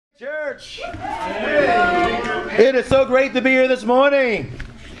Church, it is so great to be here this morning.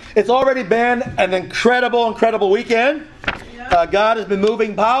 It's already been an incredible weekend. God has been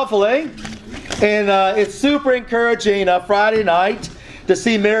moving powerfully, and it's super encouraging Friday night to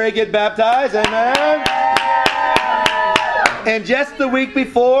see Mary get baptized. Amen. And just the week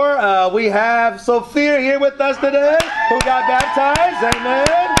before, we have Sophia here with us today, who got baptized.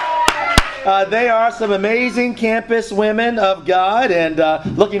 Amen. They are some amazing campus women of God, and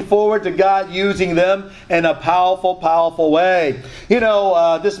looking forward to God using them in a powerful way. You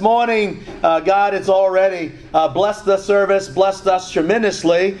know, this morning, God has already blessed the service, blessed us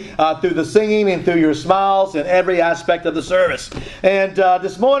tremendously through the singing and through your smiles and every aspect of the service. And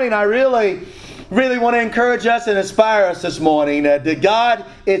this morning, I really want to encourage us and inspire us this morning that God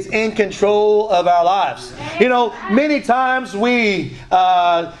is in control of our lives. You know, many times we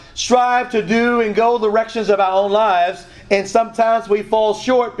strive to do and go directions of our own lives, and sometimes we fall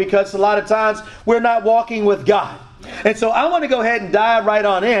short because a lot of times we're not walking with God. And so I want to go ahead and dive right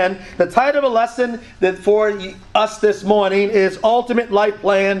on in. The title of the lesson that for us this morning is Ultimate Life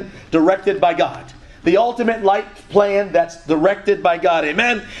Plan Directed by God. The ultimate life plan that's directed by God.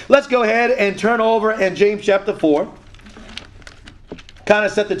 Amen. Let's go ahead and turn over in James chapter 4. Kind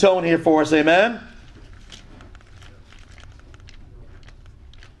of set the tone here for us. Amen.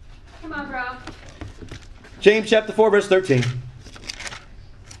 Come on, bro. James chapter 4, verse 13.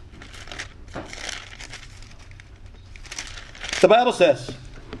 The Bible says, if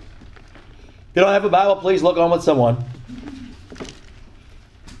you don't have a Bible, please look on with someone.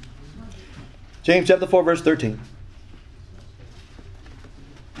 James chapter 4, verse 13.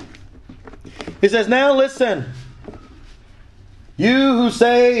 He says, now listen, you who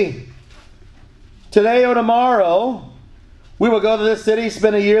say, today or tomorrow, we will go to this city,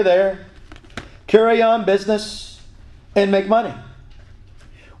 spend a year there, carry on business, and make money.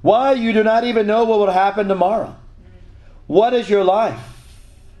 Why, you do not even know what will happen tomorrow. What is your life?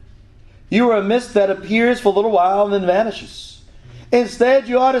 You are a mist that appears for a little while and then vanishes. Instead,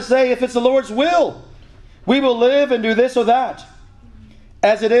 you ought to say, if it's the Lord's will, we will live and do this or that.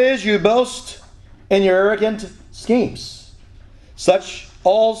 As it is, you boast in your arrogant schemes.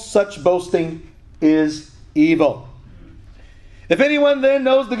 All such boasting is evil. If anyone then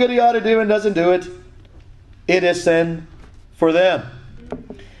knows the good he ought to do and doesn't do it, it is sin for them.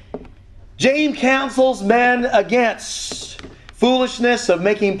 James counsels men against foolishness of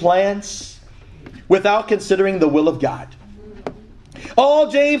making plans without considering the will of God. All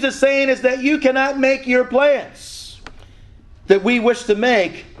James is saying is that you cannot make your plans that we wish to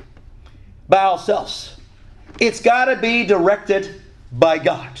make by ourselves. It's got to be directed by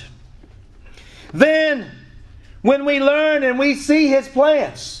God. Then, when we learn and we see His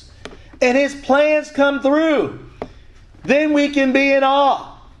plans, and His plans come through, then we can be in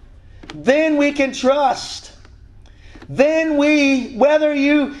awe. Then we can trust. Then whether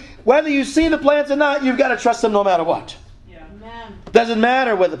you see the plans or not, you've got to trust them no matter what. Doesn't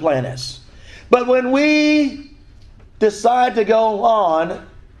matter what the plan is. But when we decide to go on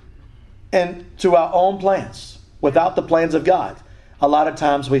and to our own plans without the plans of God, a lot of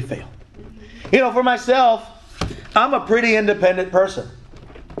times we fail. You know, for myself, I'm a pretty independent person.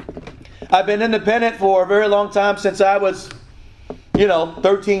 I've been independent for a very long time, since I was,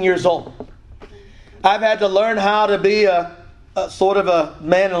 13 years old. I've had to learn how to be a sort of a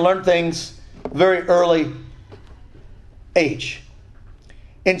man and learn things very early age.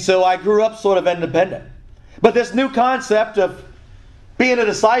 And so I grew up sort of independent. But this new concept of being a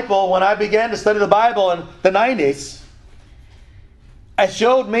disciple, when I began to study the Bible in the 90s, it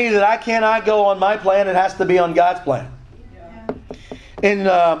showed me that I cannot go on my plan. It has to be on God's plan. And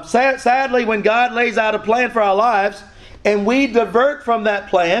sadly, when God lays out a plan for our lives and we divert from that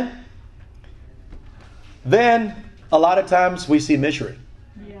plan, then a lot of times we see misery.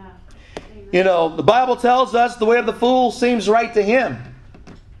 You know, the Bible tells us the way of the fool seems right to him.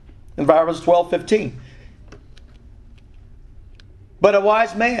 In Proverbs 12:15. But a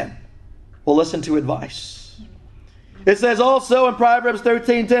wise man will listen to advice. It says also in Proverbs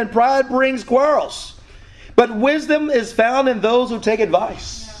 13:10, pride brings quarrels, but wisdom is found in those who take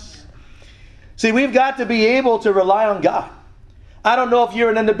advice. See, we've got to be able to rely on God. I don't know if you're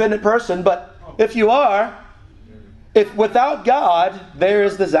an independent person, but if you are, if without God, there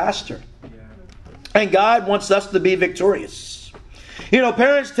is disaster. And God wants us to be victorious. You know,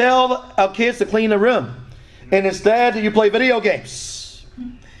 parents tell our kids to clean the room, and instead you play video games.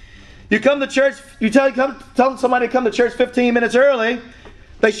 You come to church, you tell somebody to come to church 15 minutes early,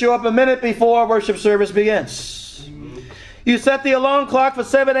 they show up a minute before worship service begins. You set the alarm clock for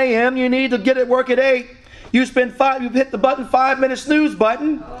 7 a.m., you need to get at work at 8. You hit the button 5-minute snooze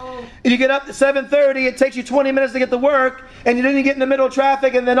button. And you get up at 7:30. It takes you 20 minutes to get to work, and you didn't get in the middle of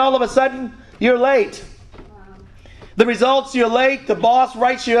traffic, and then all of a sudden you're late. The results, you're late. The boss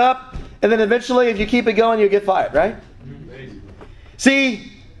writes you up, and then eventually, if you keep it going, you get fired. Right?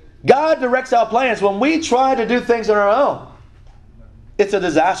 See, God directs our plans. When we try to do things on our own, it's a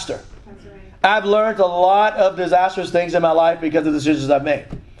disaster. That's right. I've learned a lot of disastrous things in my life because of the decisions I've made.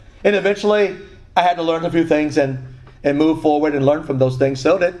 And eventually, I had to learn a few things and move forward and learn from those things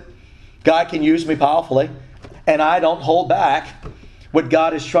so that God can use me powerfully. And I don't hold back what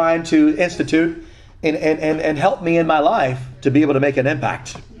God is trying to institute and help me in my life to be able to make an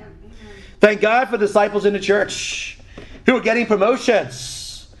impact. Yeah. Thank God for disciples in the church who are getting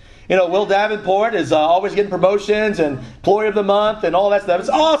promotions. You know, Will Davenport is always getting promotions and Employee of the Month and all that stuff. It's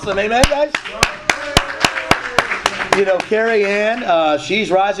awesome. Amen, guys? You know, Carrie Ann, she's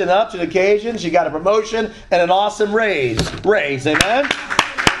rising up to the occasion. She got a promotion and an awesome raise. Amen?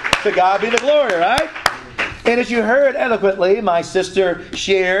 To God be the glory, right? And as you heard eloquently, my sister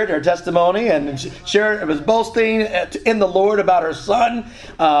shared her testimony and was boasting in the Lord about her son,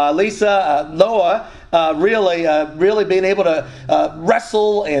 Noah, really being able to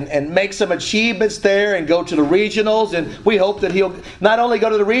wrestle and make some achievements there and go to the regionals. And we hope that he'll not only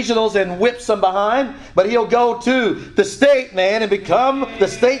go to the regionals and whip some behind, but he'll go to the state, man, and become the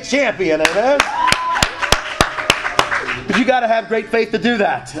state champion. Amen? But you got to have great faith to do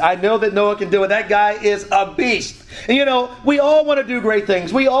that. I know that Noah can do it. That guy is a beast. And you know, we all want to do great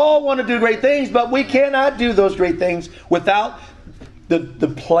things. We all want to do great things, but we cannot do those great things without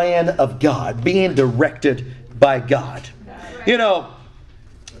the plan of God, being directed by God. You know,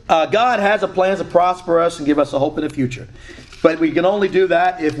 God has a plan to prosper us and give us a hope in the future. But we can only do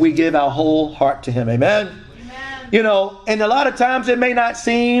that if we give our whole heart to Him. Amen? Amen. You know, and a lot of times it may not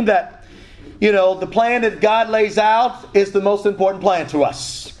seem that, you know, the plan that God lays out is the most important plan to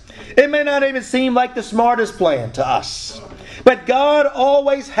us. It may not even seem like the smartest plan to us. But God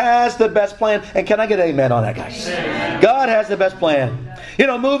always has the best plan. And can I get an amen on that, guys? Amen. God has the best plan. You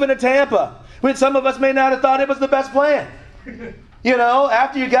know, moving to Tampa, when some of us may not have thought it was the best plan. You know,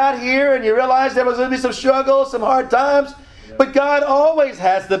 after you got here and you realized there was going to be some struggles, some hard times. But God always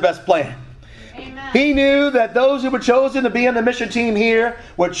has the best plan. Amen. He knew that those who were chosen to be on the mission team here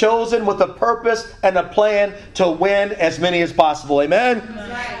were chosen with a purpose and a plan to win as many as possible. Amen?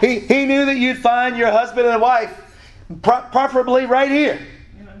 Right. He knew that you'd find your husband and wife preferably right here.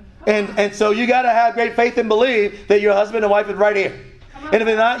 And so you got to have great faith and believe that your husband and wife is right here. And if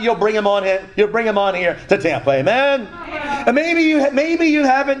they're not, you'll bring them on here. You'll bring them on here to Tampa. Amen? And maybe you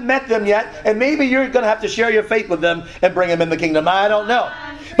haven't met them yet, and maybe you're going to have to share your faith with them and bring them in the kingdom. I don't know.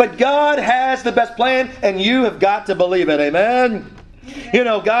 But God has the best plan, and you have got to believe it. Amen? You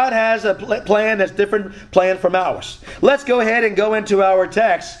know, God has a plan that's different plan from ours. Let's go ahead and go into our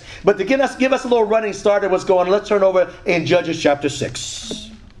text. But to give us a little running start of what's going on, let's turn over in Judges chapter 6.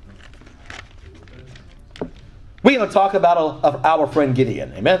 We're going to talk about our friend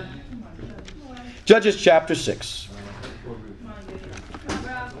Gideon. Amen? Judges chapter 6.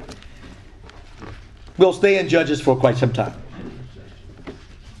 We'll stay in Judges for quite some time.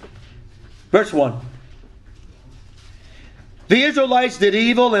 Verse 1. The Israelites did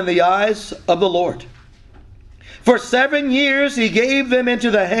evil in the eyes of the Lord. For 7 years He gave them into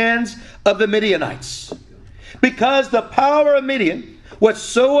the hands of the Midianites. Because the power of Midian was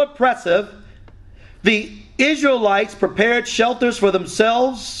so oppressive, the Israelites prepared shelters for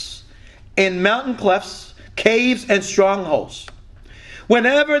themselves in mountain clefts, caves, and strongholds.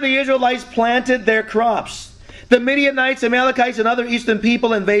 Whenever the Israelites planted their crops, the Midianites, Amalekites, and other eastern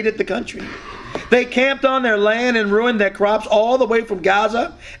people invaded the country. They camped on their land and ruined their crops all the way from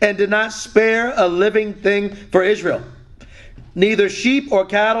Gaza and did not spare a living thing for Israel, neither sheep or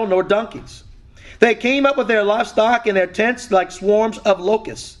cattle nor donkeys. They came up with their livestock in their tents like swarms of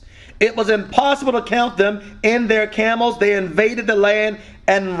locusts. It was impossible to count them. In their camels, they invaded the land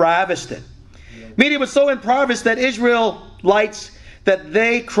and ravished it. Midian was so impoverished that Israelites, that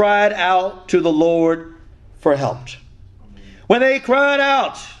they cried out to the Lord for help. When the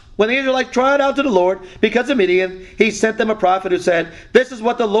Israelites cried out to the Lord because of Midian, He sent them a prophet who said, "This is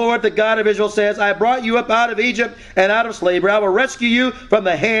what the Lord, the God of Israel, says. I brought you up out of Egypt and out of slavery. I will rescue you from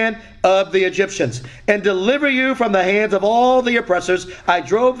the hand of the Egyptians and deliver you from the hands of all the oppressors. I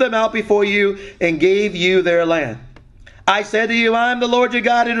drove them out before you and gave you their land. I said to you, I am the Lord your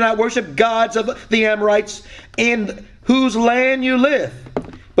God, and do not worship gods of the Amorites in whose land you live.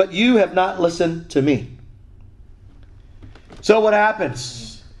 But you have not listened to me." So what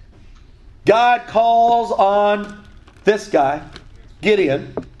happens? God calls on this guy,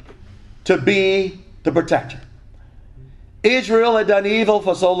 Gideon, to be the protector. Israel had done evil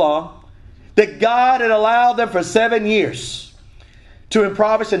for so long that God had allowed them for 7 years to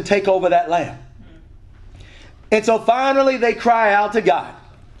impoverish and take over that land. And so finally they cry out to God.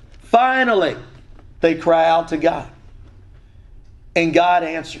 Finally they cry out to God. And God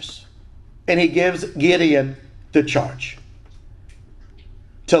answers. And he gives Gideon the charge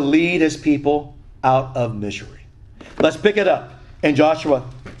to lead his people out of misery. Let's pick it up in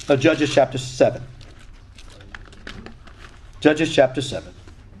Judges chapter 7. Judges chapter 7.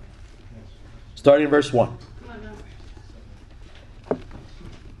 Starting in verse 1.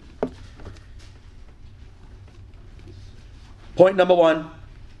 Point number 1.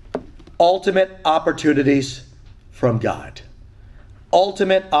 Ultimate opportunities from God.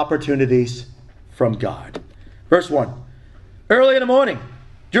 Ultimate opportunities from God. Verse 1. Early in the morning,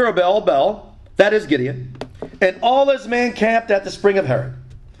 Jerubbaal, that is Gideon, and all his men camped at the spring of Harod.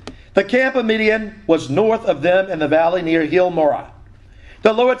 The camp of Midian was north of them in the valley near Hill Morah.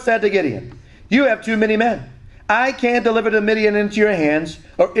 The Lord said to Gideon, "You have too many men. I can't deliver the Midian into your hands,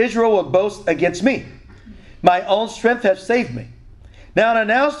 or Israel will boast against me. My own strength has saved me. Now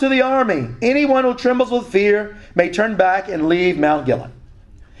announce to the army, anyone who trembles with fear may turn back and leave Mount Gilead."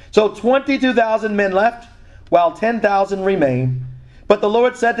 So 22,000 men left, while 10,000 remained. But the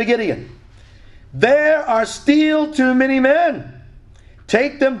Lord said to Gideon, "There are still too many men.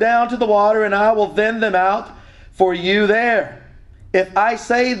 Take them down to the water, and I will vend them out for you there. If I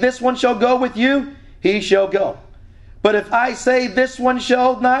say this one shall go with you, he shall go. But if I say this one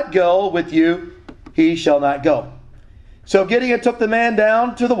shall not go with you, he shall not go." So Gideon took the man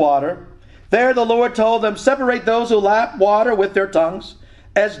down to the water. There the Lord told them, "Separate those who lap water with their tongues,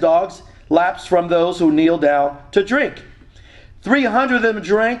 as dogs laps from those who kneel down to drink." 300 of them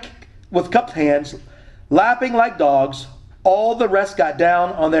drank with cupped hands, lapping like dogs. All the rest got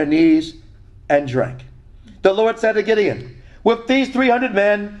down on their knees and drank. The Lord said to Gideon, "With these 300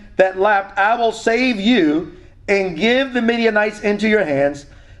 men that lapped, I will save you and give the Midianites into your hands.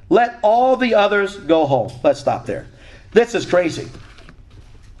 Let all the others go home." Let's stop there. This is crazy.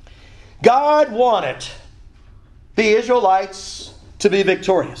 God wanted the Israelites to be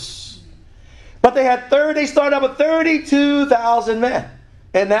victorious. But they started out with 32,000 men.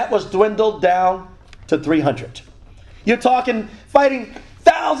 And that was dwindled down to 300. You're talking fighting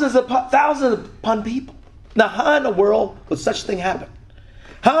thousands upon people. Now, how in the world would such a thing happen?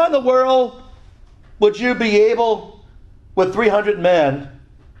 How in the world would you be able, with 300 men,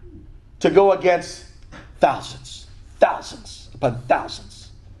 to go against thousands upon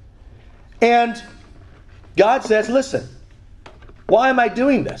thousands? And God says, listen, why am I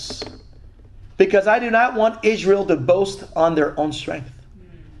doing this? Because I do not want Israel to boast on their own strength.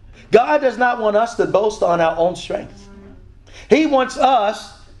 God does not want us to boast on our own strength. He wants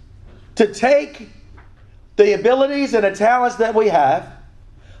us to take the abilities and the talents that we have,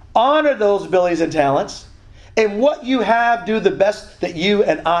 honor those abilities and talents, and what you have, do the best that you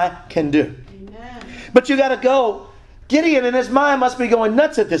and I can do. Amen. But you got to go. Gideon in his mind must be going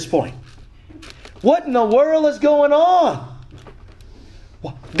nuts at this point. What in the world is going on?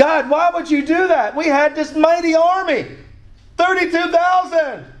 God, why would you do that? We had this mighty army, 32,000.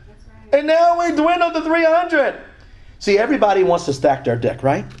 Right. And now we dwindled to 300. See, everybody wants to stack their deck,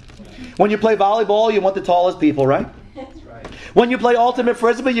 right? When you play volleyball, you want the tallest people, right? That's right. When you play ultimate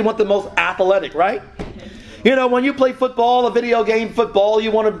frisbee, you want the most athletic, right? You know, when you play football, a video game football, you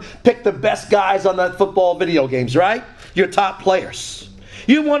want to pick the best guys on that football video games, right? Your top players.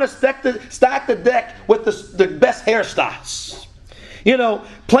 You want to stack the deck with the best hairstyles. You know,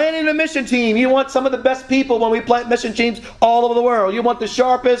 planning a mission team, you want some of the best people when we plant mission teams all over the world. You want the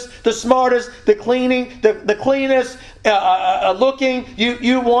sharpest, the smartest, the cleanest looking.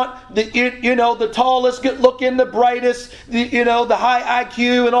 You want the tallest, good looking, the brightest, the high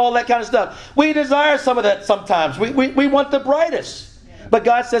IQ and all that kind of stuff. We desire some of that sometimes. We want the brightest. But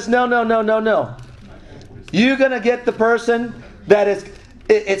God says, no. You're going to get the person that is,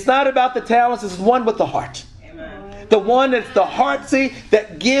 it's not about the talents, it's one with the heart. The one that's the heartsy,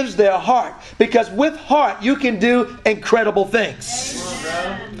 that gives their heart. Because with heart, you can do incredible things.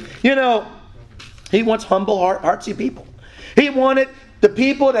 Amen. You know, he wants humble, heartsy people. He wanted the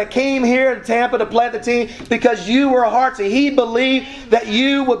people that came here to Tampa to plant the team because you were heartsy. He believed that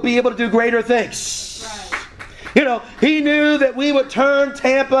you would be able to do greater things. Right. You know, he knew that we would turn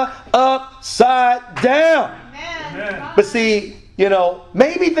Tampa upside down. Amen. But see,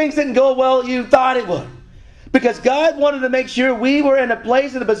 maybe things didn't go well you thought it would. Because God wanted to make sure we were in a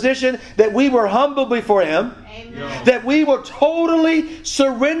place, in a position that we were humble before Him. Amen. That we were totally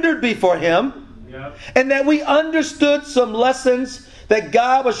surrendered before Him. Yep. And that we understood some lessons that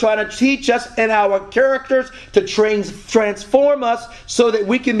God was trying to teach us in our characters to transform us so that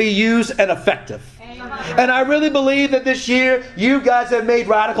we can be used and effective. And I really believe that this year you guys have made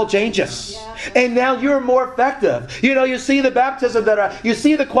radical changes. And now you're more effective. You see the baptism you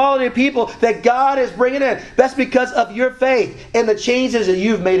see the quality of people that God is bringing in. That's because of your faith and the changes that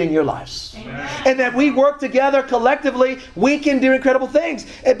you've made in your lives. Amen. And that we work together collectively, we can do incredible things.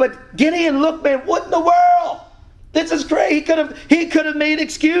 But Gideon, look, man, what in the world? This is great. He could have made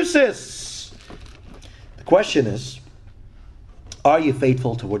excuses. The question is, are you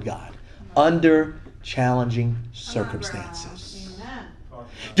faithful toward God under challenging circumstances? Amen.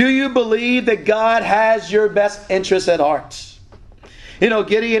 Do you believe that God has your best interests at heart?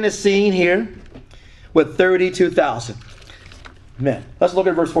 Gideon is seen here with 32,000 men. Let's look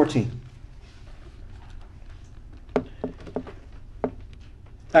at verse 14.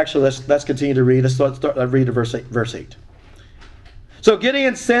 Actually, let's continue to read. Let's read to verse 8. So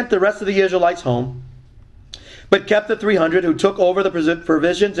Gideon sent the rest of the Israelites home, but kept the 300 who took over the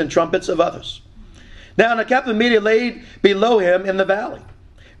provisions and trumpets of others. Now the captain immediately laid below him in the valley.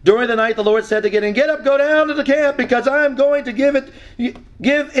 During the night the Lord said to Gideon, "Get up, go down to the camp, because I am going to give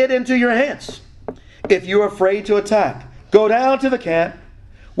it into your hands. If you are afraid to attack, go down to the camp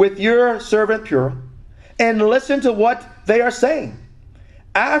with your servant Purah, and listen to what they are saying.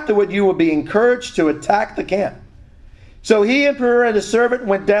 Afterward you will be encouraged to attack the camp." So he and Purah and his servant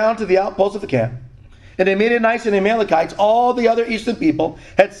went down to the outposts of the camp. And the Midianites and the Amalekites, all the other eastern people,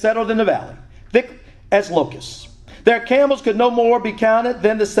 had settled in the valley, thick as locusts. Their camels could no more be counted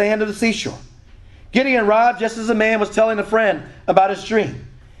than the sand of the seashore. Gideon arrived just as a man was telling a friend about his dream.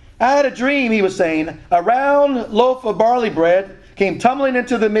 "I had a dream," he was saying. "A round loaf of barley bread came tumbling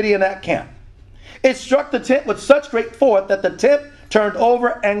into the Midianite camp. It struck the tent with such great force that the tent turned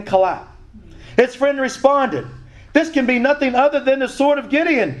over and collapsed." His friend responded, "This can be nothing other than the sword of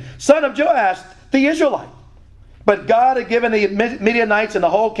Gideon, son of Joash, the Israelite." But God had given the Midianites and the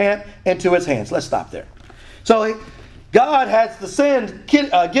whole camp into his hands. Let's stop there. So God has to send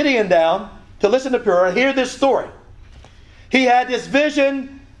Gideon down to listen to Purah and hear this story. He had this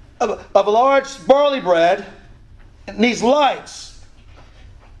vision of a large barley bread and these lights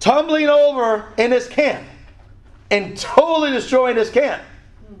tumbling over in his camp and totally destroying his camp.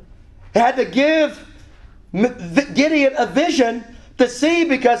 He had to give Gideon a vision to see,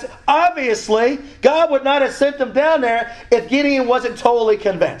 because obviously God would not have sent them down there if Gideon wasn't totally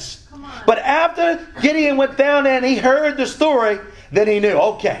convinced. But after Gideon went down there and he heard the story, then he knew,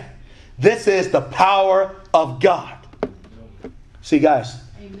 okay, this is the power of God. See, guys,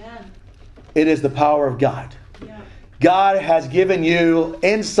 amen. It is the power of God. Yeah. God has given you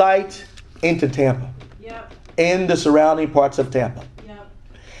insight into Tampa, yep, in the surrounding parts of Tampa. Yep.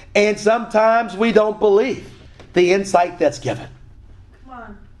 And sometimes we don't believe the insight that's given. Come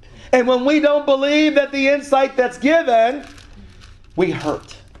on. And when we don't believe that the insight that's given, we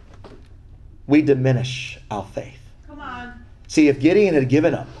hurt. We diminish our faith. Come on. See, if Gideon had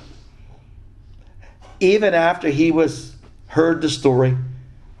given up, even after he heard the story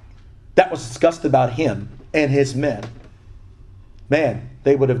that was discussed about him and his men, man,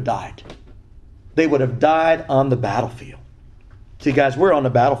 they would have died. They would have died on the battlefield. See, guys, we're on the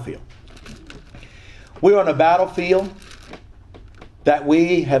battlefield. We're on a battlefield that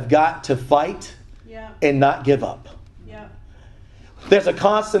we have got to fight, yeah, and not give up. Yeah. There's a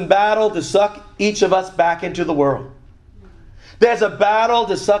constant battle to suck each of us back into the world. There's a battle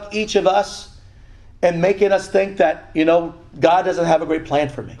to suck each of us and making us think that, God doesn't have a great plan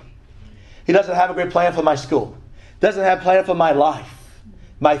for me. He doesn't have a great plan for my school. Doesn't have a plan for my life,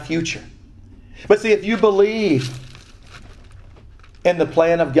 my future. But see, if you believe in the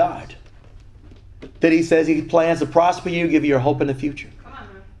plan of God, that He says He plans to prosper you, give you your hope in the future.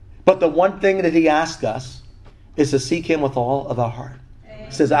 But the one thing that He asks us is to seek Him with all of our heart.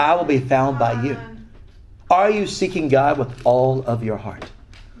 He says, "I will be found by you." Are you seeking God with all of your heart?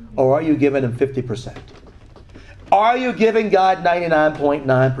 Or are you giving Him 50%? Are you giving God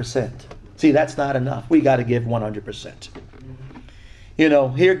 99.9%? See, that's not enough. We got to give 100%.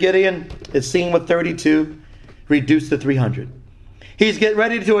 Here Gideon is seen with 32, reduced to 300. He's getting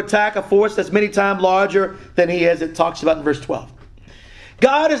ready to attack a force that's many times larger than he is. It talks about in verse 12.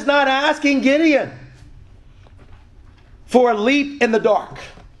 God is not asking Gideon for a leap in the dark.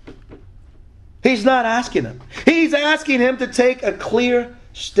 He's not asking him. He's asking him to take a clear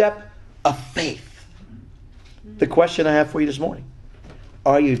step of faith. The question I have for you this morning: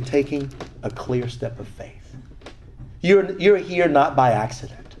 are you taking a clear step of faith? You're here not by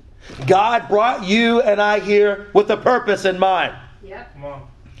accident. God brought you and I here with a purpose in mind. Yep. Come on.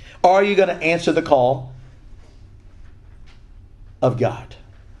 Are you going to answer the call? of God?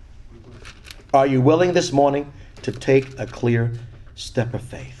 Are you willing this morning to take a clear step of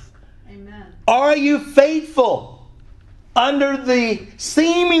faith? Amen. Are you faithful under the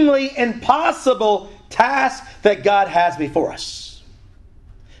seemingly impossible task that God has before us?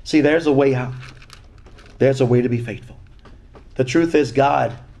 See, there's a way out. There's a way to be faithful. The truth is,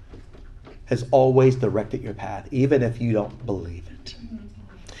 God has always directed your path, even if you don't believe it.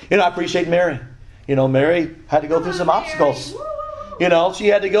 You know, I appreciate Mary. You know, Mary had to go through some obstacles. You know, she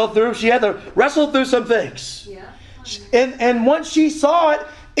had to wrestle through some things. And once she saw it,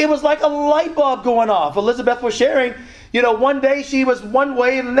 it was like a light bulb going off. Elizabeth was sharing, you know, one day she was one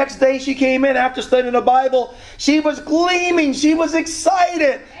way, and the next day she came in after studying the Bible. She was gleaming. She was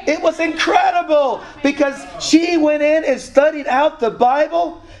excited. It was incredible because she went in and studied out the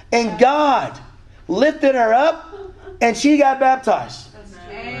Bible, and God lifted her up, and she got baptized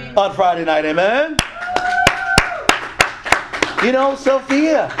on Friday night. Amen. You know,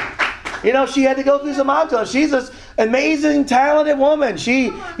 Sophia, you know, she had to go through some obstacles. She's this amazing, talented woman.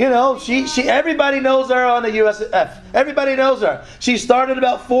 She everybody knows her on the USF. Everybody knows her. She started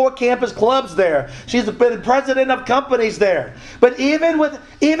about 4 campus clubs there. She's been president of companies there. But even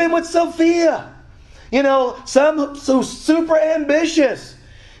with Sophia, you know, some so super ambitious.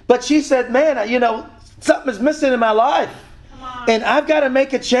 But she said, man, you know, something is missing in my life. And I've got to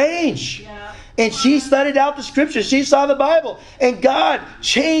make a change. And she studied out the scriptures. She saw the Bible. And God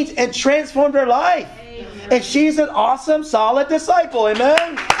changed and transformed her life. Amen. And she's an awesome, solid disciple.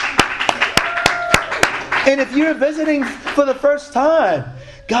 Amen. And if you're visiting for the first time,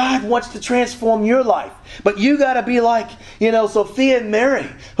 God wants to transform your life. But you got to be like, you know, Sophia and Mary,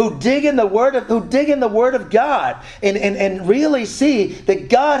 who dig in the Word of God and really see that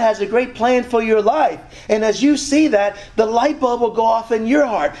God has a great plan for your life. And as you see that, the light bulb will go off in your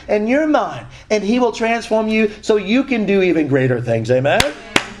heart and your mind, and He will transform you so you can do even greater things. Amen?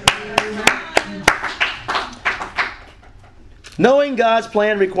 Knowing God's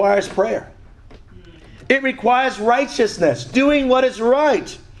plan requires prayer. It requires righteousness, doing what is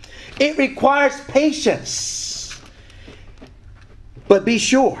right. It requires patience. But be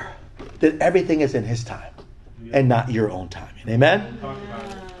sure that everything is in His time and not your own time. Amen?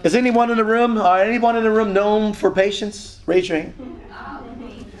 Is anyone in the room known for patience? Raise your hand.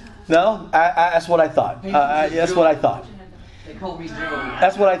 No? That's what I thought. That's what I thought. They call me Joe.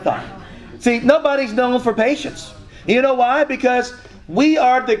 That's what I thought. See, nobody's known for patience. You know why? Because we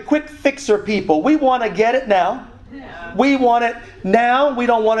are the quick fixer people. We want to get it now. We want it now. We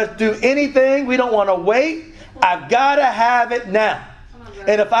don't want to do anything. We don't want to wait. I've got to have it now.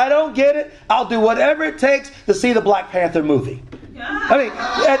 And if I don't get it, I'll do whatever it takes to see the Black Panther movie. I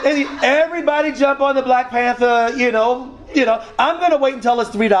mean, everybody jump on the Black Panther, you know, I'm going to wait until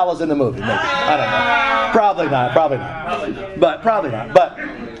it's $3 in the movie. Maybe. I don't know. Probably not. But probably not. But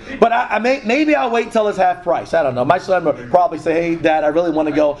maybe I'll wait until it's half price. I don't know. My son will probably say, hey, Dad, I really want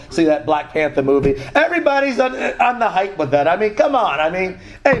to go see that Black Panther movie. Everybody's on the hype with that. I mean, come on. I mean,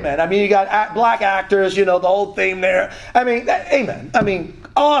 amen. I mean, you got black actors, you know, the whole theme there. I mean, amen. I mean,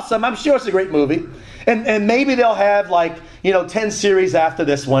 awesome. I'm sure it's a great movie. And maybe they'll have 10 series after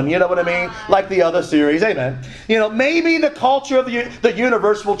this one. You know what I mean? Like the other series. Amen. You know, maybe the culture of the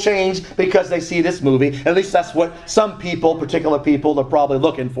universe will change because they see this movie. At least that's what some people, particular people, are probably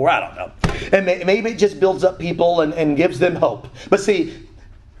looking for. I don't know. And maybe it just builds up people and gives them hope. But see,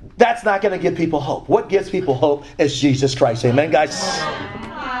 that's not going to give people hope. What gives people hope is Jesus Christ. Amen, guys?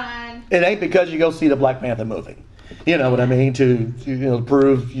 It ain't because you go see the Black Panther movie. You know what I mean? To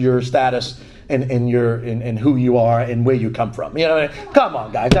prove your status and who you are and where you come from. You know what I mean? Come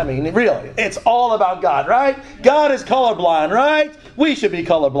on, guys. I mean, really, it's all about God, right? God is colorblind, right? We should be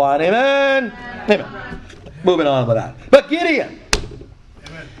colorblind. Amen? Amen. Moving on with that. But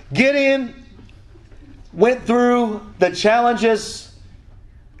Gideon went through the challenges,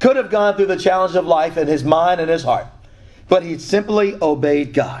 could have gone through the challenge of life in his mind and his heart. But he simply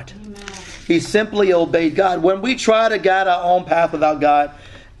obeyed God. He simply obeyed God. When we try to guide our own path without God,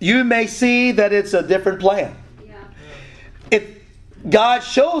 you may see that it's a different plan. If God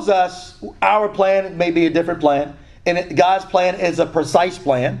shows us our plan, it may be a different plan. And God's plan is a precise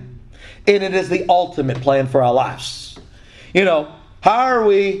plan. And it is the ultimate plan for our lives. You know, how are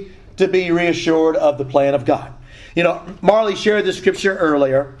we to be reassured of the plan of God? You know, Marley shared the scripture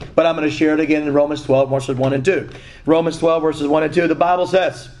earlier, but I'm going to share it again in Romans 12, verses 1 and 2. Romans 12, verses 1 and 2, the Bible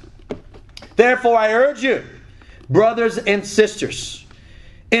says, "Therefore I urge you, brothers and sisters,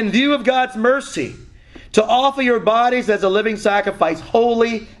 in view of God's mercy, to offer your bodies as a living sacrifice,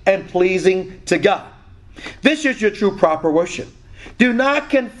 holy and pleasing to God. This is your true proper worship. Do not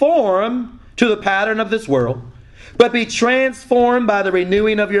conform to the pattern of this world, but be transformed by the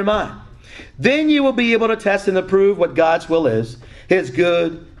renewing of your mind. Then you will be able to test and approve what God's will is, His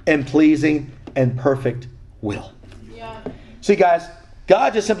good and pleasing and perfect will. Yeah. See, guys,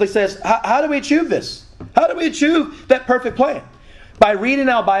 God just simply says, how do we achieve this? How do we achieve that perfect plan? By reading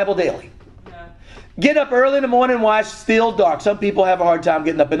our Bible daily. Yeah. Get up early in the morning and watch still dark. Some people have a hard time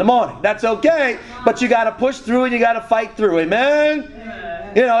getting up in the morning. That's okay, but you got to push through and you got to fight through. Amen? Yeah.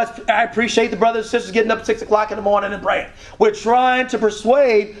 You know, I appreciate the brothers and sisters getting up at 6 o'clock in the morning and praying. We're trying to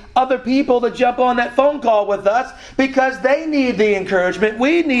persuade other people to jump on that phone call with us because they need the encouragement.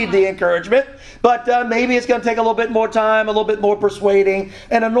 We need the encouragement. But maybe it's going to take a little bit more time, a little bit more persuading,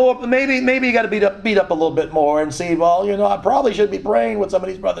 and maybe you got to beat up a little bit more and see, well, you know, I probably should be praying with some of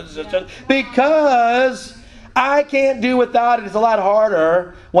these brothers and sisters because I can't do without it. It's a lot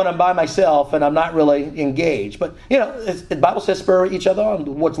harder when I'm by myself and I'm not really engaged. But, you know, the Bible says spur each other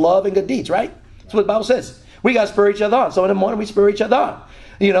on what's love and good deeds, right? That's what the Bible says. We got to spur each other on. So in the morning we spur each other on.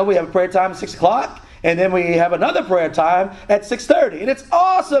 You know, we have a prayer time at 6 o'clock. And then we have another prayer time at 6:30. And it's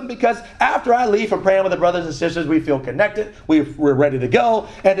awesome because after I leave from praying with the brothers and sisters, we feel connected. We're ready to go.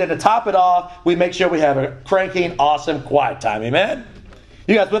 And then to top it off, we make sure we have a cranking, awesome, quiet time. Amen?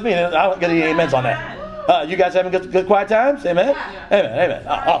 You guys with me? I don't get any amens on that. You guys having good quiet times? Amen? Yeah. Amen. Amen.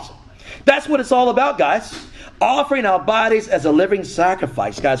 Awesome. That's what it's all about, guys. Offering our bodies as a living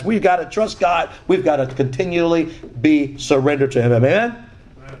sacrifice. Guys, we've got to trust God. We've got to continually be surrendered to Him. Amen?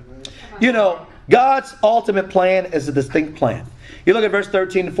 You know, God's ultimate plan is a distinct plan. You look at verse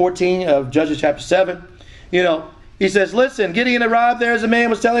 13 and 14 of Judges chapter 7. You know, he says, listen, Gideon arrived there as a man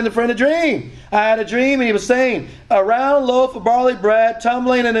was telling the friend a dream. I had a dream, and he was saying, a round loaf of barley bread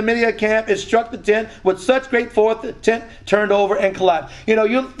tumbling in the Midian camp, it struck the tent with such great force the tent turned over and collapsed. You know,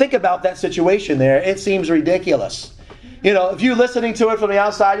 you think about that situation there. It seems ridiculous. You know, if you're listening to it from the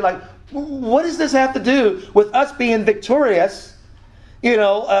outside, you're like, what does this have to do with us being victorious? You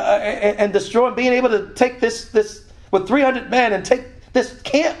know, and destroying, being able to take this with 300 men and take this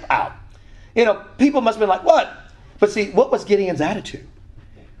camp out. You know, people must have been like, what? But see, what was Gideon's attitude?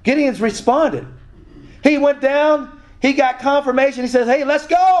 Gideon's responded. He went down, he got confirmation. He says, hey, let's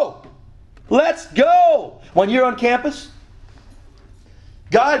go. Let's go. When you're on campus,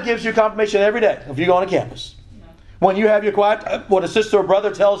 God gives you confirmation every day if you go on a campus. When you have your quiet, when a sister or brother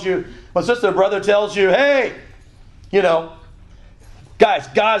tells you, hey, you know, guys,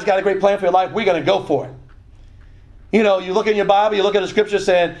 God's got a great plan for your life. We're going to go for it. You know, you look in your Bible, you look at the scripture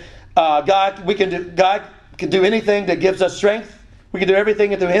saying, God can do anything that gives us strength. We can do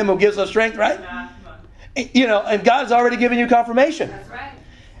everything through Him who gives us strength, right? You know, and God's already given you confirmation. That's right.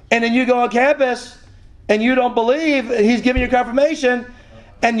 And then you go on campus and you don't believe He's giving you confirmation,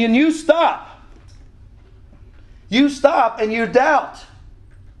 and then you stop. You stop and you doubt.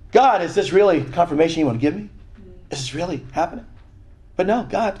 God, is this really confirmation you want to give me? Is this really happening? But no,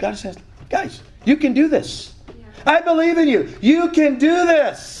 God says, guys, you can do this. Yeah. I believe in you. You can do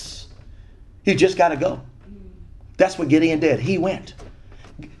this. You just got to go. That's what Gideon did. He went.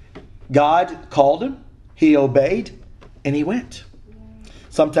 God called him. He obeyed. And he went.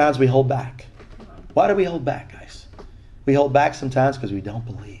 Sometimes we hold back. Why do we hold back, guys? We hold back sometimes because we don't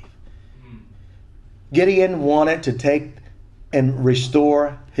believe. Gideon wanted to take and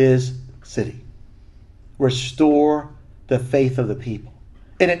restore his city. Restore the faith of the people.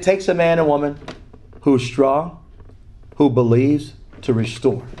 And it takes a man and woman who's strong, who believes, to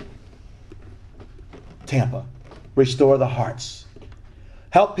restore Tampa. Restore the hearts.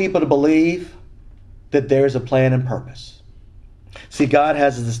 Help people to believe that there is a plan and purpose. See, God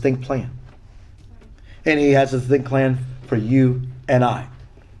has a distinct plan. And He has a distinct plan for you and I.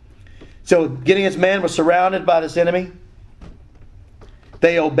 So Gideon's men were surrounded by this enemy.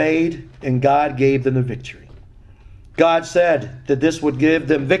 They obeyed, and God gave them the victory. God said that this would give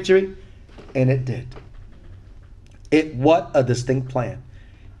them victory, and it did. What a distinct plan.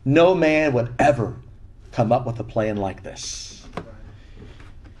 No man would ever come up with a plan like this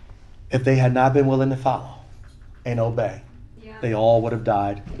if they had not been willing to follow and obey. Yeah. They all would have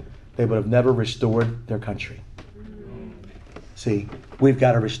died. They would have never restored their country. See, we've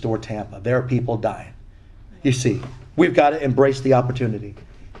got to restore Tampa. There are people dying. You see, we've got to embrace the opportunities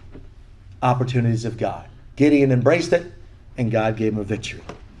of God. Gideon embraced it, and God gave him a victory.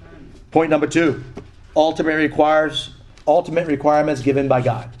 Point number 2, ultimate requirements given by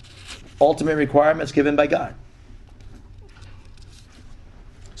God. Ultimate requirements given by God.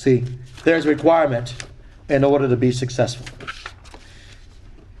 See, there's a requirement in order to be successful.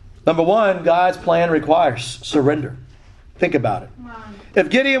 Number 1, God's plan requires surrender. Think about it. If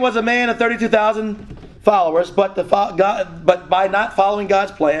Gideon was a man of 32,000 followers, but by not following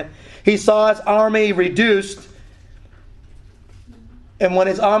God's plan, he saw his army reduced And when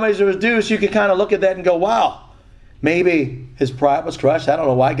his armies are reduced, you can kind of look at that and go, wow, maybe his pride was crushed. I don't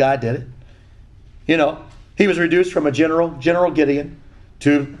know why God did it. You know, he was reduced from a General Gideon,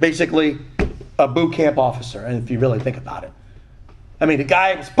 to basically a boot camp officer. And if you really think about it, I mean, the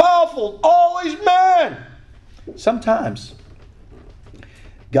guy was powerful, always man. Sometimes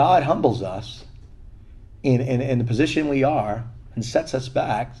God humbles us in the position we are and sets us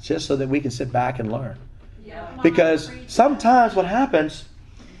back just so that we can sit back and learn. Yeah. Because sometimes what happens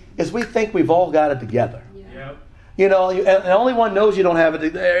is we think we've all got it together. Yeah. You know, and the only one knows you don't have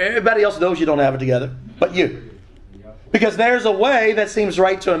it. Everybody else knows you don't have it together, but you. Because there's a way that seems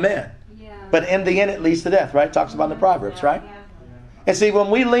right to a man, but in the end it leads to death, right? It talks about in the Proverbs, right? And see, when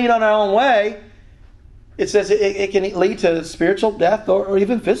we lean on our own way, it says it can lead to spiritual death or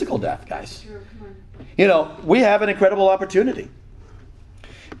even physical death, guys. You know, we have an incredible opportunity.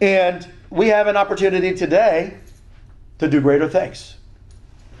 And we have an opportunity today to do greater things.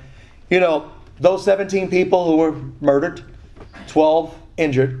 You know, those 17 people who were murdered, 12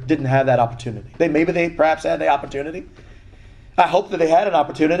 injured, didn't have that opportunity. Maybe they perhaps had the opportunity. I hope that they had an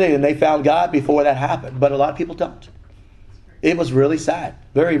opportunity and they found God before that happened. But a lot of people don't. It was really sad.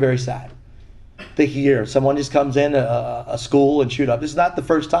 Very, very sad. To hear someone just comes in a school and shoot up. This is not the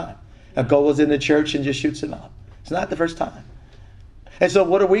first time. A goes in the church and just shoots him up. It's not the first time. And so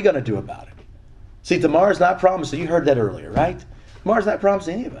what are we going to do about it? See, tomorrow's not promised. You heard that earlier, right? Tomorrow's not promised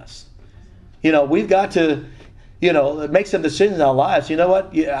to any of us. You know, we've got to, you know, make some decisions in our lives. You know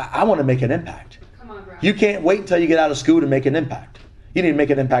what? Yeah, I want to make an impact. Come on, bro. You can't wait until you get out of school to make an impact. You need to make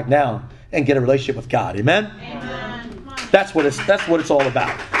an impact now and get a relationship with God. Amen? Amen. That's what it's all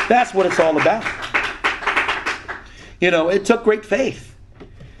about. That's what it's all about. You know, it took great faith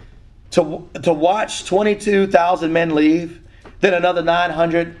to watch 22,000 men leave, then another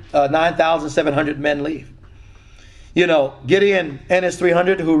 9,700 men leave. You know, Gideon and his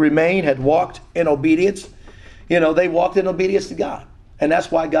 300 who remained had walked in obedience. You know, they walked in obedience to God. And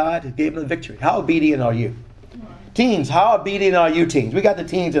that's why God gave them the victory. How obedient are you? Teens, how obedient are you, teens? We got the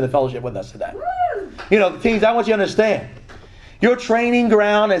teens in the fellowship with us today. You know, teens, I want you to understand. Your training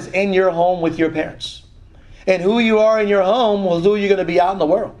ground is in your home with your parents. And who you are in your home is who you're going to be out in the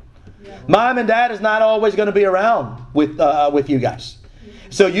world. Mom and dad is not always going to be around with you guys.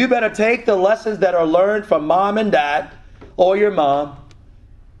 So you better take the lessons that are learned from mom and dad or your mom,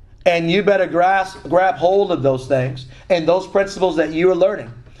 and you better grab hold of those things and those principles that you are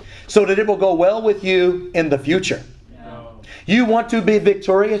learning so that it will go well with you in the future. You want to be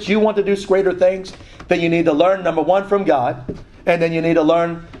victorious. You want to do greater things. Then you need to learn, number one, from God, and then you need to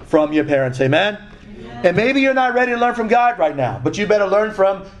learn from your parents. Amen? And maybe you're not ready to learn from God right now, but you better learn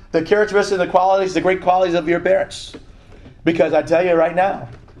from the characteristics, the qualities, the great qualities of your parents. Because I tell you right now,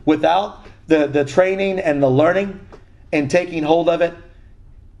 without the training and the learning and taking hold of it,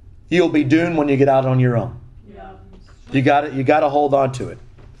 you'll be doomed when you get out on your own. Yeah. You got to hold on to it.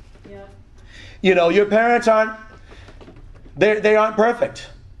 Yeah. You know, your parents aren't perfect.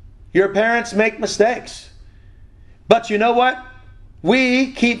 Your parents make mistakes. But you know what?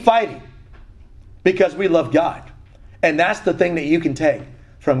 We keep fighting because we love God. And that's the thing that you can take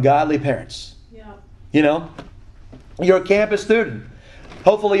from godly parents. Yeah. You know, you're a campus student.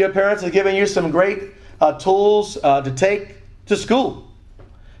 Hopefully your parents have given you some great tools to take to school.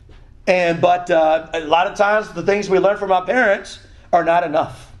 But a lot of times the things we learn from our parents are not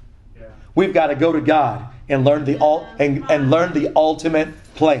enough. Yeah. We've got to go to God and learn the learn the ultimate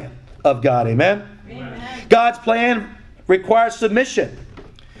plan of God. Amen? Amen. God's plan requires submission.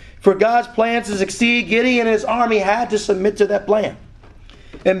 For God's plan to succeed, Gideon and his army had to submit to that plan.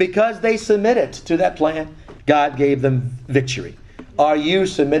 And because they submitted to that plan, God gave them victory. Are you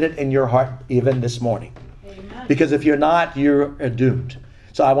submitted in your heart even this morning? Amen. Because if you're not, you're doomed.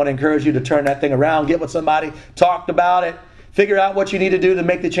 So I want to encourage you to turn that thing around, get with somebody, talk about it, figure out what you need to do to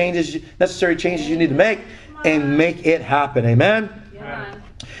make the necessary changes you need to make, and make it happen. Amen? Yeah.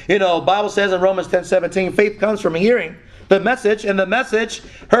 You know, Bible says in Romans 10:17, faith comes from hearing the message, and the message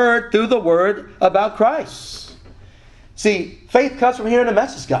heard through the word about Christ. See, faith comes from hearing the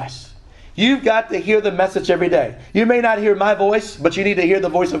message, guys. You've got to hear the message every day. You may not hear my voice, but you need to hear the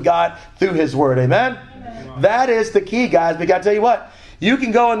voice of God through His word. Amen? Amen. That is the key, guys. Because I tell you what, you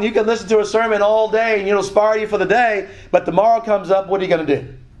can go and you can listen to a sermon all day and it'll inspire you for the day, but tomorrow comes up, what are you going to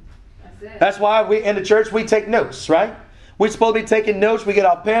do? That's why we in the church, we take notes, right? We're supposed to be taking notes. We get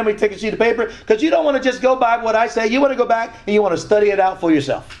our pen, we take a sheet of paper, because you don't want to just go by what I say. You want to go back and you want to study it out for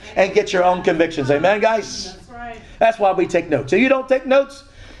yourself and get your own convictions. Amen, guys? That's right. That's why we take notes. If you don't take notes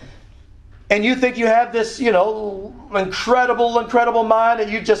and you think you have this, incredible mind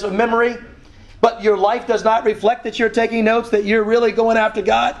and you just a memory, but your life does not reflect that you're taking notes, that you're really going after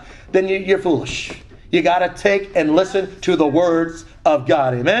God, then you're foolish. You got to take and listen to the words of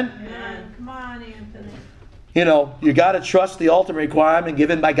God. Amen? Amen. Come on, Anthony. You know, you got to trust the ultimate requirement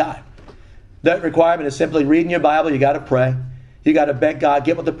given by God. That requirement is simply reading your Bible. You got to pray. You got to beg God,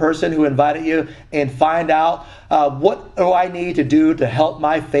 get with the person who invited you and find out what do I need to do to help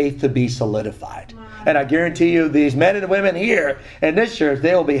my faith to be solidified. And I guarantee you, these men and women here in this church,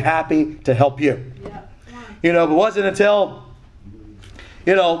 they will be happy to help you. Yeah. You know, it wasn't until,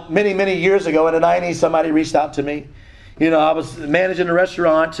 you know, many, many years ago in the 90s, somebody reached out to me. You know, I was managing a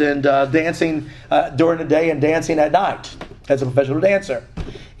restaurant and dancing during the day and dancing at night as a professional dancer.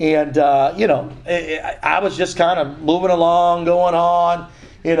 And, you know, I was just kind of moving along, going on.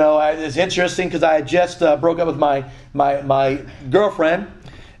 You know, it's interesting because I had just broke up with my girlfriend.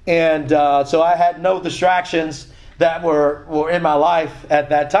 And so I had no distractions that were in my life at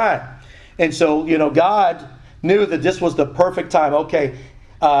that time. And so, you know, God knew that this was the perfect time. Okay,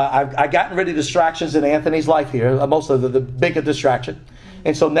 I've gotten rid of distractions in Anthony's life here, most of the bigger distraction.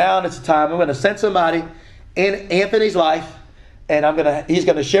 And so now it's time. I'm going to send somebody in Anthony's life, and he's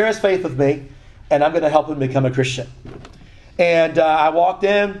going to share his faith with me, and I'm going to help him become a Christian. And I walked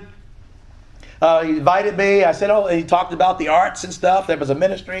in. He invited me. I said, oh, he talked about the arts and stuff. There was a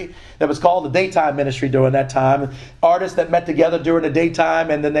ministry that was called the Daytime Ministry during that time. Artists that met together during the daytime,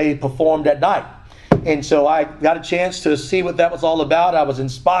 and then they performed at night. And so I got a chance to see what that was all about. I was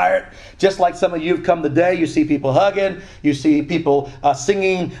inspired. Just like some of you have come today, you see people hugging. You see people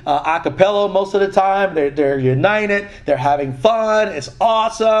singing a cappella most of the time. They're united. They're having fun. It's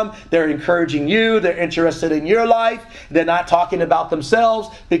awesome. They're encouraging you. They're interested in your life. They're not talking about themselves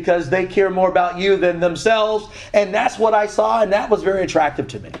because they care more about you than themselves. And that's what I saw, and that was very attractive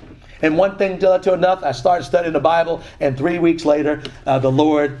to me. And one thing led to another. I started studying the Bible, and 3 weeks later, the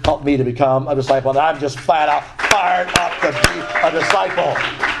Lord helped me to become a disciple. And I'm just flat out fired up to be a disciple.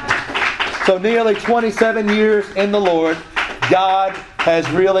 So nearly 27 years in the Lord, God has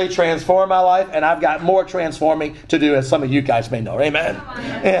really transformed my life, and I've got more transforming to do, as some of you guys may know. Amen?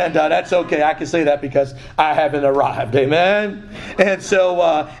 And that's okay. I can say that because I haven't arrived. Amen? And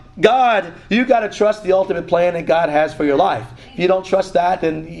so God, you got to trust the ultimate plan that God has for your life. If you don't trust that,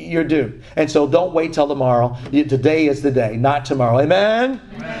 then you're doomed. And so don't wait till tomorrow. Today is the day, not tomorrow. Amen?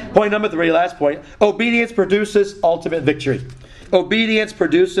 Amen. Point number 3, last point. Obedience produces ultimate victory. Obedience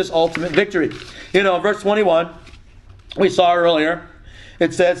produces ultimate victory. You know, verse 21, we saw earlier,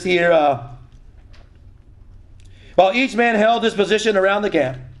 it says here, while each man held his position around the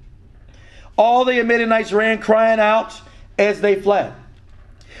camp, all the Midianites ran crying out as they fled.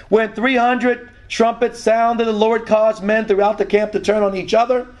 When 300 trumpets sounded, the Lord caused men throughout the camp to turn on each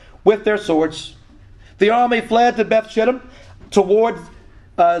other with their swords. The army fled to Beth-shittim toward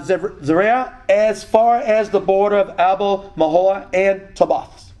Zerah as far as the border of Abel-Maholah and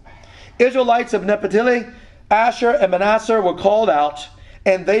Tabbath. Israelites of Naphtali, Asher, and Manasseh were called out,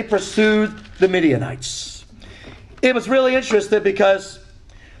 and they pursued the Midianites. It was really interesting because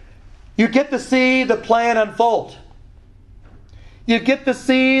you get to see the plan unfold. You get to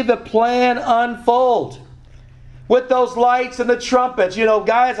see the plan unfold with those lights and the trumpets. You know,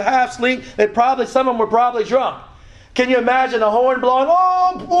 guys half asleep. Some of them were probably drunk. Can you imagine a horn blowing?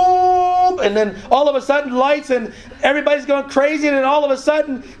 Oh, boom! And then all of a sudden lights and everybody's going crazy. And then all of a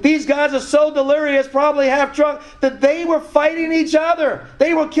sudden these guys are so delirious, probably half drunk, that they were fighting each other.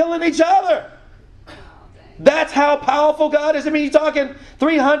 They were killing each other. That's how powerful God is. I mean, you're talking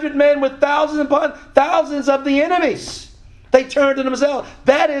 300 men with thousands upon thousands of the enemies. They turned to themselves.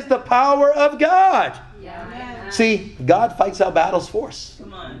 That is the power of God. Yeah. See, God fights our battles for us.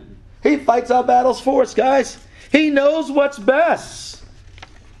 Come on. He fights our battles for us, guys. He knows what's best.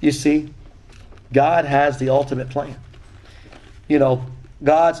 You see, God has the ultimate plan. You know,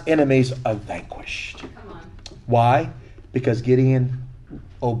 God's enemies are vanquished. Come on. Why? Because Gideon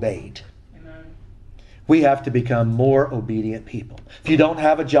obeyed. Amen. We have to become more obedient people. If you don't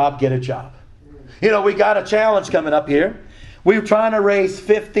have a job, get a job. You know, we got a challenge coming up here. We're trying to raise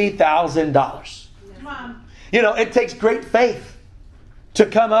 $50,000. Come on. You know, it takes great faith to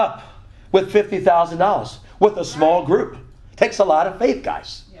come up with $50,000 with a small group. It takes a lot of faith,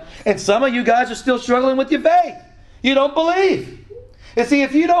 guys. Yeah. And some of you guys are still struggling with your faith. You don't believe. And see,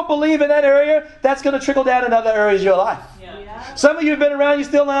 if you don't believe in that area, that's going to trickle down in other areas of your life. Yeah. Some of you have been around, you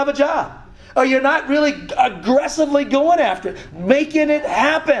still don't have a job. Or you're not really aggressively going after it, making it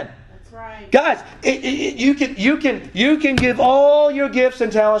happen. Right. Guys, you can give all your gifts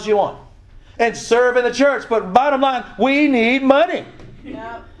and talents you want and serve in the church, but bottom line, we need money.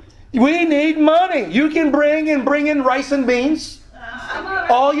 Yep. We need money. You can bring in rice and beans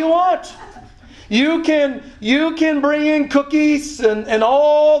all you want. You can bring in cookies and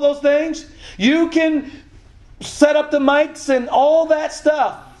all those things. You can set up the mics and all that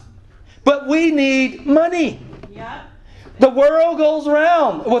stuff. But we need money. Yep. The world goes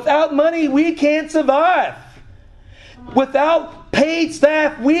around. Without money, we can't survive. Without paid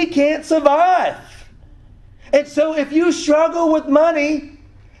staff, we can't survive. And so if you struggle with money,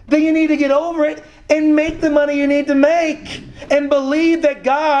 then you need to get over it and make the money you need to make. And believe that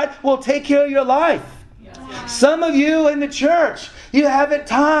God will take care of your life. Some of you in the church, you haven't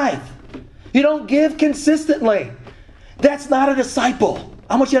tithed. You don't give consistently. That's not a disciple.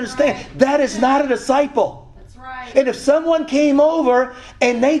 I want you to understand, that is not a disciple. That's right. And if someone came over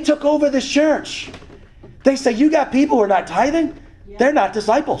and they took over this church, they say, you got people who are not tithing? Yeah. They're not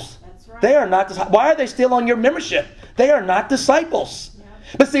disciples. That's right. They are not disciples. Why are they still on your membership? They are not disciples. Yeah.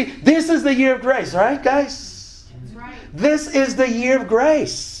 But see, this is the year of grace, right, guys? That's right. This is the year of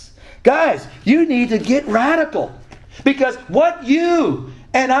grace. Guys, you need to get radical. Because what you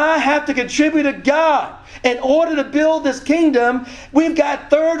and I have to contribute to God in order to build this kingdom, we've got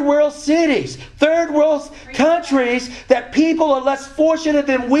third world cities, third world countries that people are less fortunate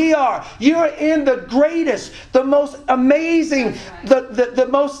than we are. You're in the greatest, the most amazing, the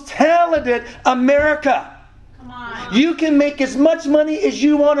most talented America. Come on. You can make as much money as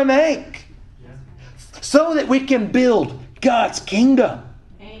you want to make so that we can build God's kingdom.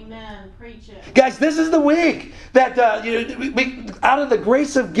 Amen. Preach it. Guys, this is the week that out of the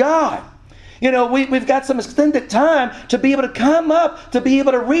grace of God, we've got some extended time to be able to come up, to be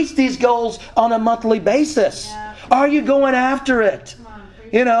able to reach these goals on a monthly basis. Yeah. Are you going after it? Come on.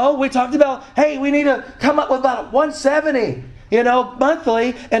 Preach it. We talked about, hey, we need to come up with about 170,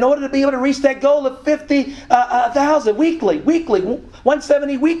 monthly in order to be able to reach that goal of 50,000 weekly,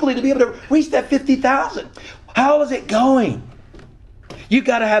 170 weekly to be able to reach that 50,000. How is it going? You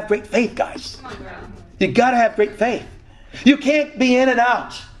got to have great faith, guys. You got to have great faith. You can't be in and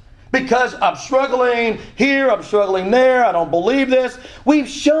out because I'm struggling here, I'm struggling there, I don't believe this. We've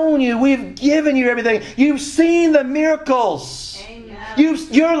shown you, we've given you everything. You've seen the miracles. Amen.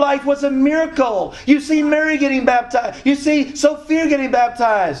 Your life was a miracle. You've seen Mary getting baptized. You see Sophia getting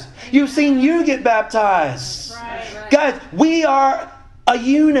baptized. You've seen you get baptized. Right. Guys, we are a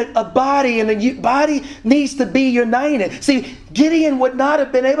unit, a body, and the body needs to be united. See, Gideon would not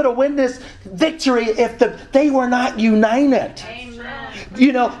have been able to win this victory if they were not united.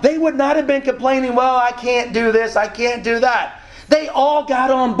 Amen. They would not have been complaining, well, I can't do this, I can't do that. They all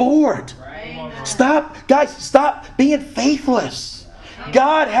got on board. Amen. Stop being faithless.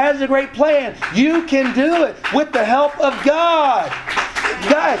 God has a great plan. You can do it with the help of God.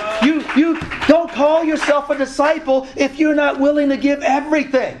 Guys, you don't call yourself a disciple if you're not willing to give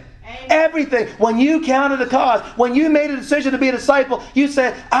everything. Everything. When you counted the cost, when you made a decision to be a disciple, you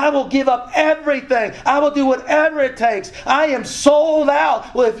said, I will give up everything. I will do whatever it takes. I am sold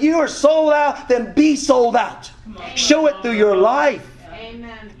out. Well, if you are sold out, then be sold out. Show it through your life.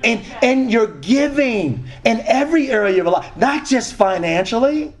 Amen. And your giving in every area of your life. Not just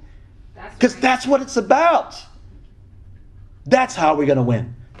financially. Because that's what it's about. That's how we're going to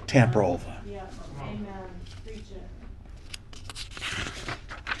win Tampa-Over. Yeah. Amen. Preach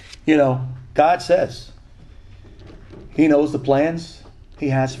it. God says He knows the plans He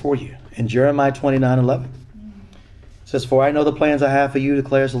has for you. In Jeremiah 29:11, it says, for I know the plans I have for you,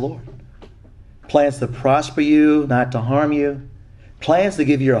 declares the Lord. Plans to prosper you, not to harm you. Plans to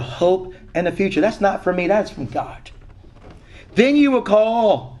give you a hope and a future. That's not from me, that's from God. Then you will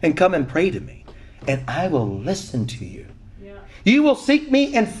call and come and pray to me, and I will listen to you. Yeah. You will seek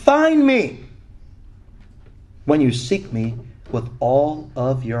me and find me when you seek me with all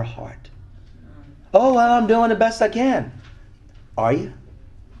of your heart. Oh, well, I'm doing the best I can. Are you?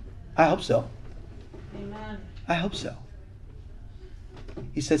 I hope so. Amen. I hope so.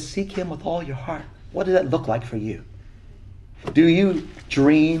 He says, seek Him with all your heart. What does that look like for you? Do you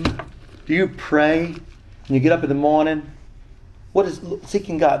dream? Do you pray? When you get up in the morning? What is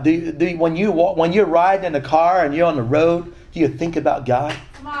seeking God? Do you, when you're riding in the car and you're on the road, do you think about God?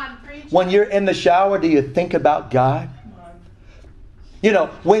 Come on, preach. When you're in the shower, do you think about God?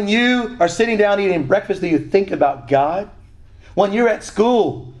 When you are sitting down eating breakfast, do you think about God? When you're at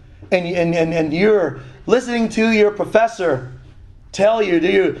school and you're listening to your professor tell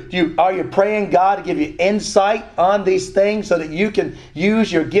you, are you praying God to give you insight on these things so that you can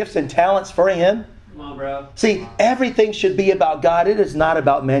use your gifts and talents for Him? Come on, bro. See, everything should be about God. It is not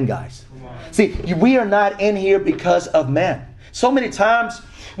about men, guys. See, we are not in here because of men. So many times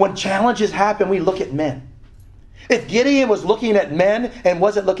when challenges happen, we look at men. If Gideon was looking at men and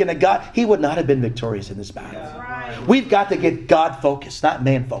wasn't looking at God, he would not have been victorious in this battle. That's right. We've got to get God focused, not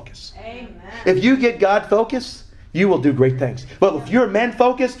man focused. Amen. If you get God focused, you will do great things. But if you're man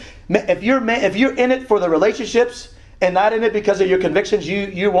focused, if you're in it for the relationships and not in it because of your convictions,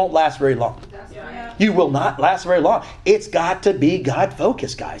 you won't last very long. That's right. You will not last very long. It's got to be God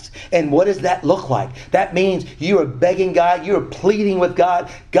focused, guys. And what does that look like? That means you are begging God, you are pleading with God.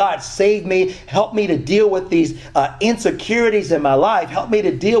 God, save me. Help me to deal with these insecurities in my life. Help me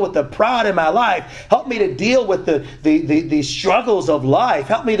to deal with the pride in my life. Help me to deal with the struggles of life.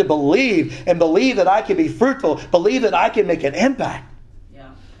 Help me to believe that I can be fruitful. Believe that I can make an impact.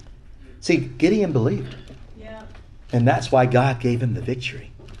 Yeah. See, Gideon believed. Yeah. And that's why God gave him the victory.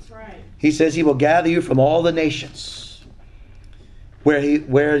 That's right. He says he will gather you from all the nations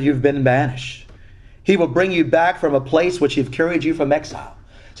where you've been banished. He will bring you back from a place which he've carried you from exile.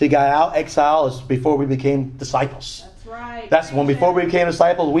 So you got out. Exile is before we became disciples. That's right. That's when before we became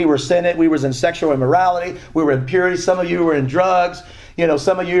disciples, we were sinning. We was in sexual immorality. We were in purity. Some of you were in drugs. You know,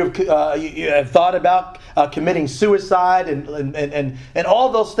 some of you have thought about committing suicide and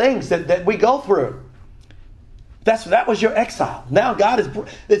all those things that we go through. That was your exile. Now God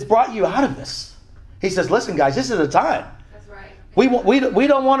has brought you out of this. He says, listen, guys, this is the time. That's right. We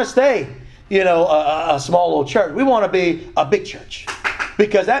don't want to stay, a small little church. We want to be a big church.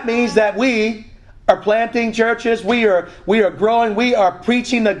 Because that means that we are planting churches. We are growing. We are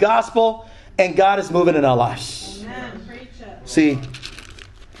preaching the gospel. And God is moving in our lives. Amen. Preach it. See,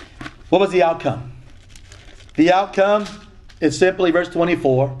 what was the outcome? The outcome is simply verse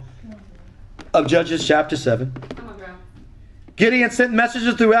 24 of Judges chapter 7. Gideon sent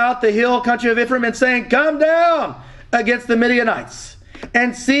messengers throughout the hill country of Ephraim and saying, come down against the Midianites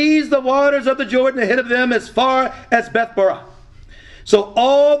and seize the waters of the Jordan ahead of them as far as Beth-barah. So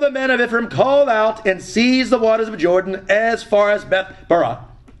all the men of Ephraim called out and seized the waters of Jordan as far as Beth-barah.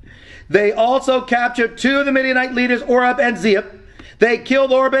 They also captured two of the Midianite leaders, Oreb and Zeeb. They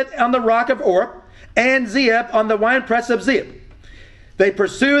killed Oreb on the rock of Oreb and Zeeb on the winepress of Zeeb. They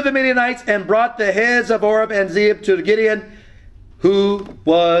pursued the Midianites and brought the heads of Oreb and Zeeb to Gideon, who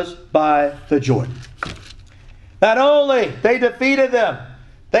was by the Jordan. Not only they defeated them,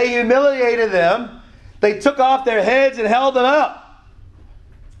 they humiliated them, they took off their heads and held them up.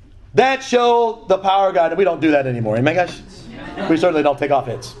 That showed the power of God. And we don't do that anymore. Amen, guys? We certainly don't take off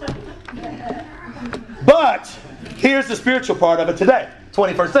heads. But here's the spiritual part of it today.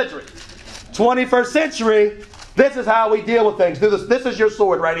 21st century. 21st century, this is how we deal with things. This is your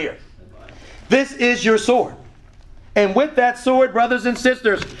sword right here. This is your sword. And with that sword, brothers and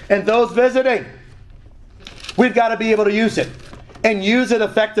sisters, and those visiting, we've got to be able to use it. And use it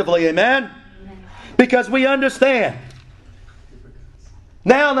effectively. Amen? Because we understand.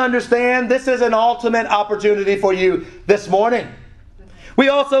 Now understand this is an ultimate opportunity for you this morning. We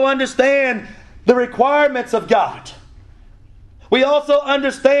also understand the requirements of God. We also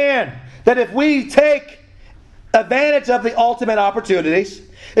understand that if we take advantage of the ultimate opportunities,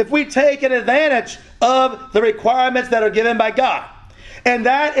 if we take an advantage of the requirements that are given by God, and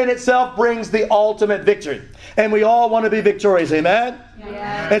that in itself brings the ultimate victory. And we all want to be victorious, amen?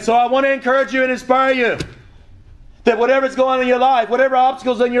 Yes. And so I want to encourage you and inspire you that whatever's going on in your life, whatever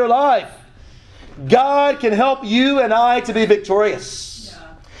obstacles in your life, God can help you and I to be victorious.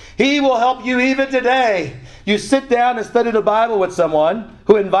 Yeah. He will help you even today. You sit down and study the Bible with someone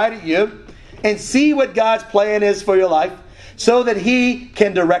who invited you and see what God's plan is for your life so that He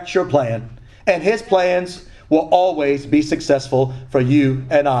can direct your plan. And His plans will always be successful for you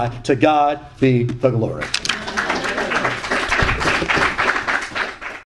and I. To God be the glory.